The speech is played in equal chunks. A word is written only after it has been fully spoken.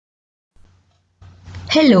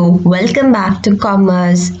Hello, welcome back to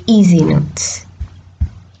Commerce Easy Notes.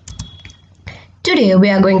 Today we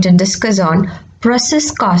are going to discuss on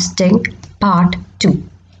process costing part 2.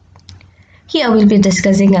 Here we'll be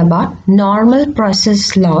discussing about normal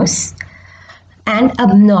process loss and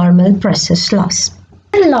abnormal process loss.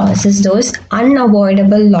 Loss is those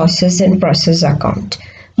unavoidable losses in process account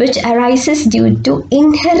which arises due to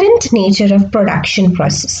inherent nature of production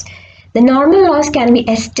process. The normal loss can be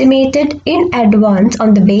estimated in advance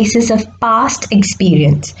on the basis of past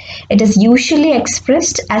experience. It is usually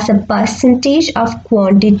expressed as a percentage of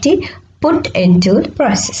quantity put into the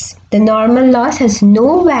process. The normal loss has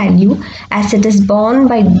no value as it is borne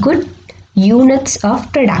by good units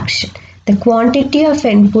of production. The quantity of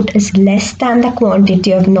input is less than the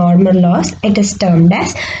quantity of normal loss. It is termed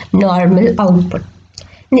as normal output.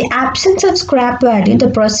 In the absence of scrap value, the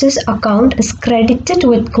process account is credited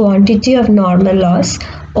with quantity of normal loss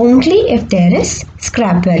only if there is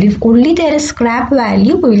scrap value. If only there is scrap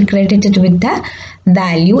value, we will credit it with the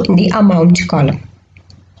value in the amount column.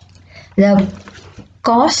 The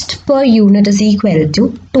cost per unit is equal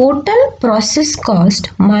to total process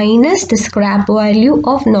cost minus the scrap value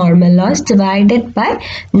of normal loss divided by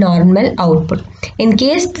normal output. In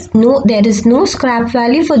case there is no scrap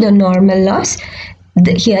value for the normal loss,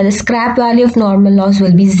 here the scrap value of normal loss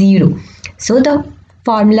will be 0. So the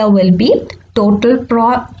formula will be total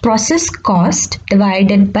process cost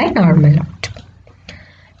divided by normal output.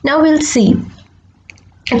 Now we'll see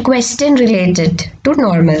a question related to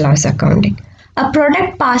normal loss accounting. A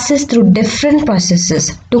product passes through different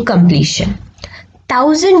processes to completion.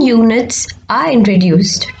 1000 units are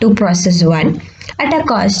introduced to process 1 at a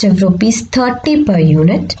cost of rupees 30 per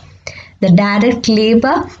unit. The direct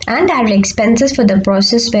labor and direct expenses for the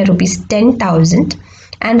process were rupees 10,000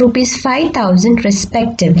 and rupees 5,000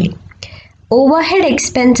 respectively. Overhead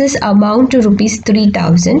expenses amount to rupees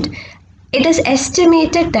 3,000. It is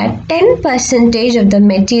estimated that 10% of the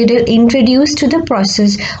material introduced to the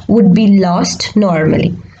process would be lost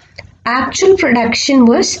normally. Actual production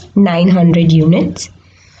was 900 units.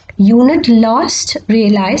 Unit lost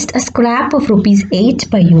realized a scrap of rupees 8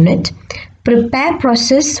 per unit. Prepare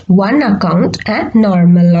process 1 account and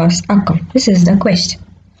normal loss account. This is the question.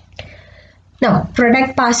 Now,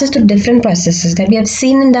 product passes to different processes that we have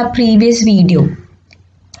seen in the previous video.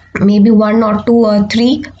 Maybe 1 or 2 or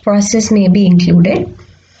 3 process may be included.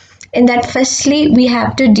 In that, firstly, we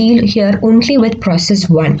have to deal here only with process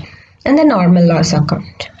 1 and the normal loss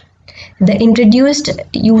account. The introduced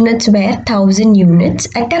units were 1000 units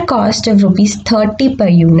at a cost of rupees 30 per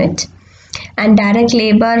unit. And direct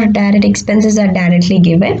labor, direct expenses are directly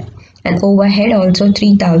given, and overhead also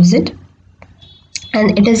 3,000.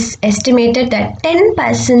 And it is estimated that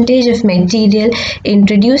 10% of material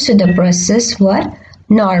introduced to the process were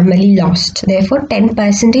normally lost. Therefore,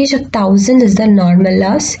 10% of 1000 is the normal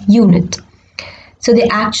loss unit. So the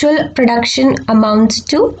actual production amounts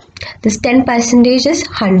to this 10% is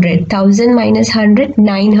 100. 1000 minus 100,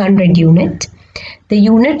 900 unit. The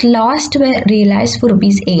unit lost were realized for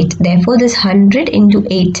rupees 8. Therefore, this 100 into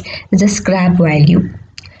 8 is a scrap value.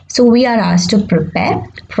 So, we are asked to prepare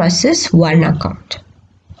process 1 account.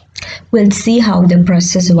 We'll see how the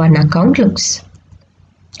process 1 account looks.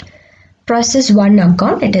 Process 1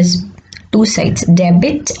 account, it is 2 sides,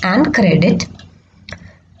 debit and credit.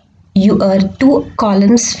 You are 2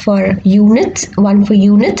 columns for units, 1 for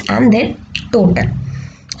units and then total.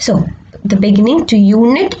 So, the beginning to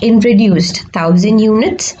unit introduced 1000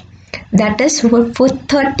 units, that is for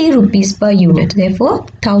 30 rupees per unit. Therefore,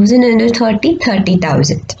 1000 into 30,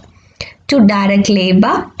 30,000. To direct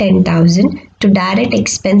labor 10,000, to direct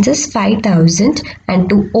expenses 5,000 and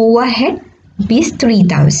to overhead is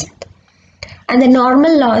 3,000. And the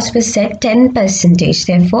normal loss was set 10%.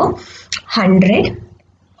 Therefore, 100,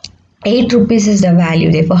 8 rupees is the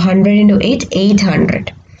value. Therefore, 100 into 8,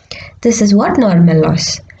 800. This is what normal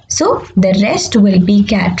loss. So, the rest will be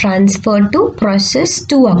transferred to process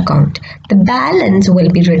 2 account. The balance will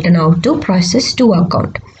be written out to process 2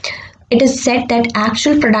 account. It is said that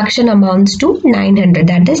actual production amounts to 900.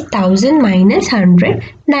 That is 1000 minus 100,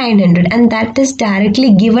 900. And that is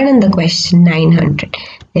directly given in the question, 900.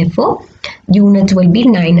 Therefore, units will be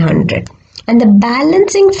 900. And the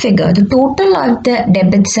balancing figure, the total of the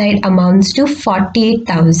debit side amounts to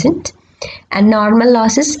 48,000. And normal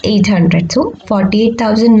loss is 800. So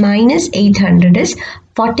 48,000 minus 800 is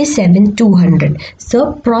 47,200.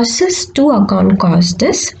 So process 2 account cost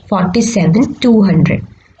is 47,200.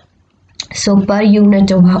 So per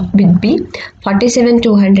unit would be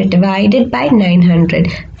 47,200 divided by 900,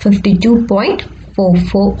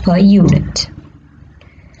 52.44 per unit.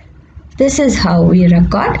 This is how we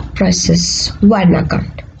record process 1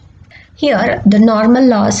 account. Here the normal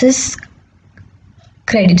loss is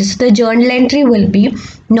credited. So the journal entry will be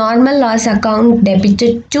normal loss account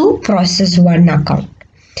debited to process 1 account.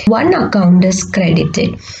 One account is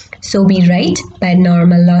credited. So we write by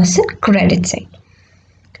normal loss in credit side.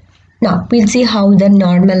 Now we'll see how the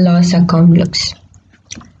normal loss account looks.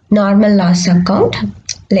 Normal loss account,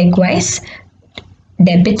 likewise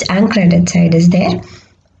debit and credit side is there.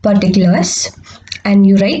 Particulars, and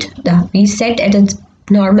you write we set it as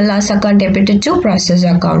normal loss account debited to process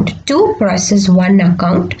account to process 1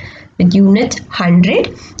 account with unit 100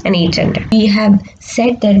 and 800. We have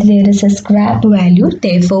said that there is a scrap value,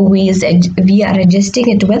 therefore we are adjusting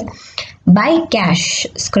it with by cash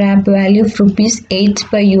scrap value of rupees 8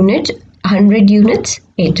 per unit, 100 units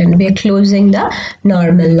 800. We are closing the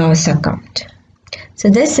normal loss account. So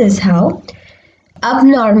this is how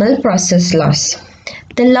abnormal process loss.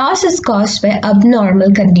 The loss is caused by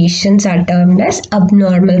abnormal conditions are termed as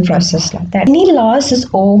abnormal process loss. That any loss is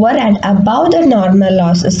over and above the normal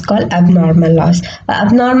loss is called abnormal loss.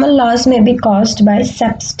 Abnormal loss may be caused by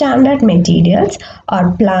substandard materials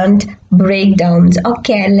or plant breakdowns or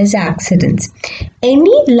careless accidents.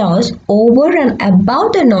 Any loss over and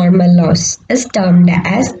above the normal loss is termed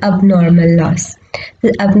as abnormal loss.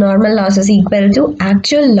 The abnormal loss is equal to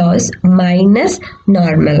actual loss minus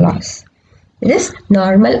normal loss. It is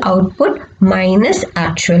normal output minus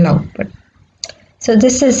actual output. So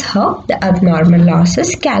this is how the abnormal loss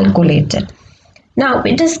is calculated. Now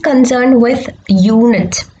it is concerned with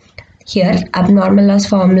unit. Here abnormal loss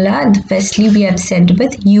formula, firstly we have said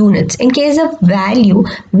with units. In case of value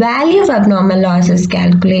of abnormal loss is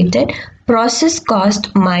calculated process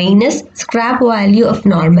cost minus scrap value of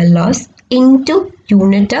normal loss into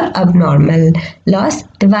unit of abnormal loss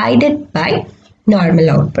divided by normal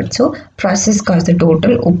output. So process cost, the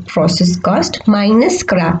total process cost minus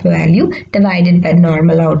scrap value divided by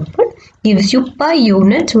normal output gives you per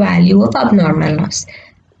unit value of abnormal loss.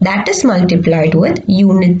 That is multiplied with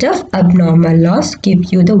unit of abnormal loss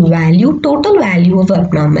give you the value, total value of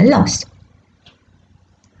abnormal loss.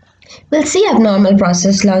 We'll see abnormal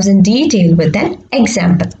process loss in detail with an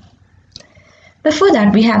example. Before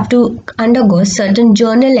that, we have to undergo certain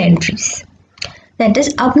journal entries. That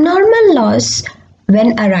is, abnormal loss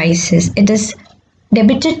when arises, it is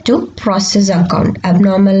debited to process account.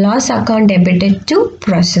 Abnormal loss account debited to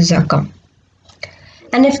process account.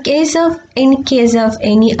 And in case of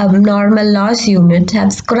any abnormal loss unit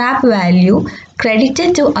have scrap value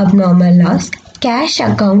credited to abnormal loss, cash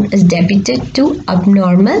account is debited to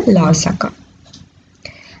abnormal loss account.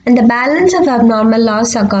 And the balance of abnormal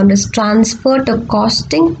loss account is transferred to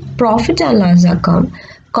costing profit and loss account.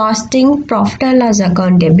 Costing profit and loss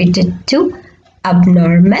account debited to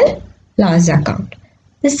abnormal loss account.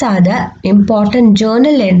 These are the important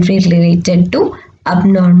journal entry related to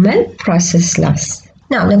abnormal process loss.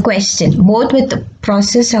 Now the question, both with the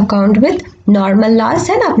process account with normal loss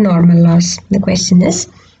and abnormal loss. The question is,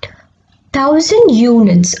 1000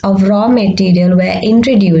 units of raw material were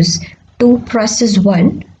introduced to process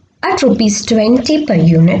 1 at rupees 20 per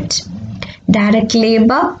unit. Direct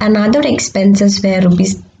labor and other expenses were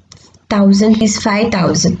rupees 1000, rupees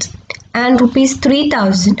 5000 and rupees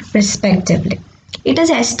 3000 respectively. It is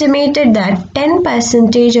estimated that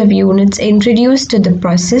 10% of units introduced to the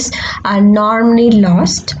process are normally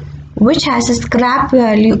lost, which has a scrap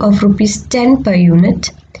value of rupees 10 per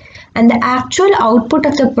unit, and the actual output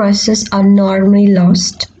of the process are normally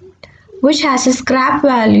lost, which has a scrap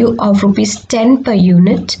value of rupees 10 per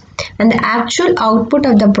unit, and the actual output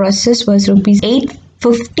of the process was rupees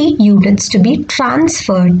 850 units to be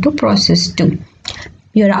transferred to process 2.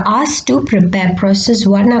 You are asked to prepare process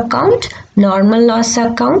 1 account, normal loss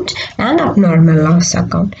account and abnormal loss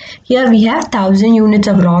account. Here we have 1000 units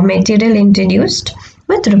of raw material introduced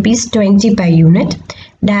with rupees 20 per unit.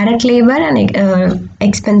 Direct labor and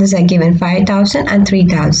expenses are given 5000 and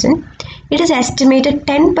 3000. It is estimated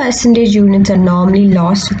 10% units are normally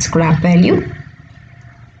lost with scrap value.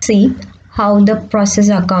 See how the process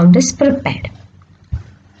account is prepared.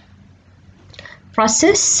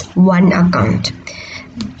 Process 1 account.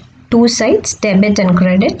 Two sides, debit and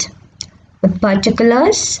credit, with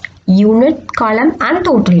particulars, unit column and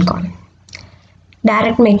total column.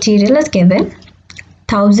 Direct material is given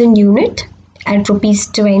 1000 unit at rupees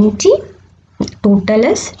 20, total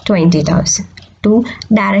is 20,000. To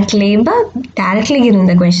direct labor, directly given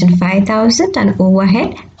the question 5000 and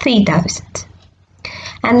overhead 3000.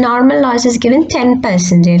 And normal loss is given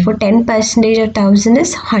 10%, for 10% of 1000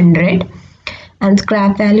 is 100. And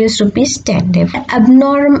scrap value is rupees 10.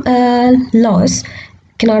 Abnormal loss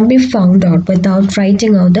cannot be found out without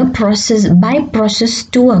writing out the process by process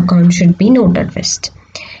 2 account should be noted first.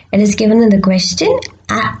 It is given in the question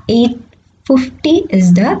 850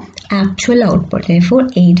 is the actual output. Therefore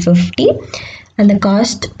 850 and the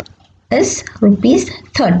cost is rupees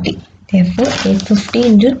 30. Therefore 850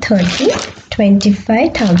 into 30,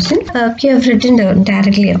 25,000. You have written down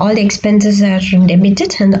directly all the expenses are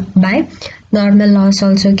debited and by normal loss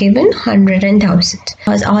also given 100,000.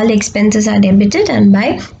 Because all the expenses are debited and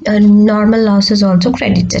by normal loss is also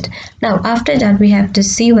credited. Now after that we have to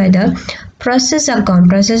see whether process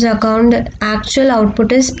account actual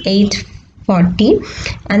output is 840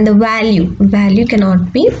 and the value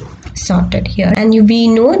cannot be sorted here. And we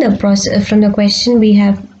know the process from the question we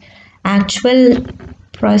have actual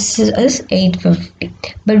process is 850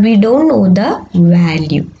 but we don't know the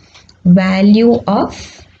value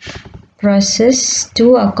of process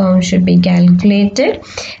 2 account should be calculated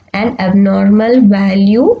and abnormal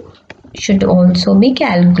value should also be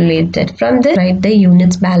calculated. From this write the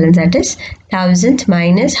units balance, that is 1000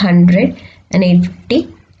 minus 100 and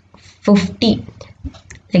 50.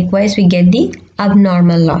 Likewise we get the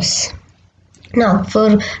abnormal loss. Now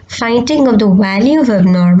for finding of the value of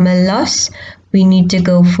abnormal loss we need to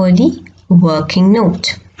go for the working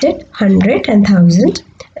note. 100 and 1000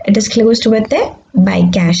 it is closed with the by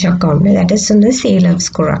cash account, that is in the sale of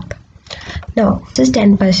scrap. Now this is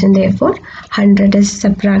 10%, therefore 100 is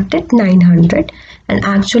subtracted 900 and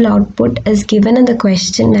actual output is given in the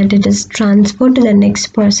question that it is transferred to the next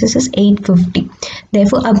process is 850.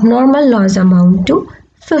 Therefore abnormal loss amount to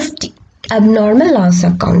 50. Abnormal loss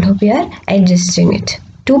account, we are adjusting it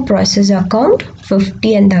to process account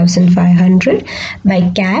 50 and 1500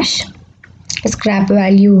 by cash. Scrap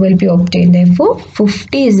value will be obtained, therefore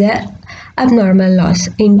 50 is the abnormal loss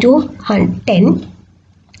into 10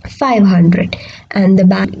 500 and the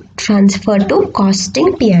bank transfer to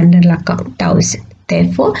costing P&L account 1000.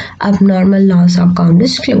 Therefore abnormal loss account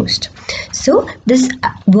is closed. So this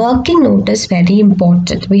working note is very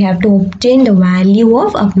important. We have to obtain the value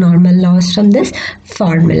of abnormal loss from this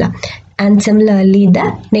formula and similarly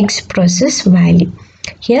the next process value.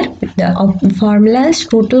 Here the formula is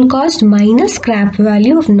total cost minus scrap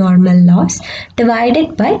value of normal loss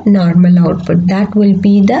divided by normal output. That will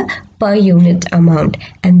be the per unit amount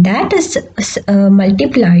and that is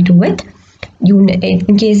multiplied with unit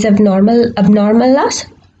in case of abnormal loss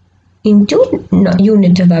into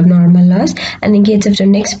unit of abnormal loss and in case of the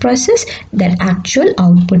next process that actual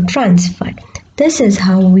output transferred. This is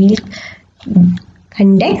how we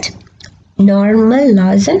conduct normal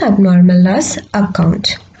loss and abnormal loss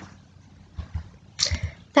account.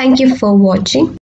 Thank you for watching.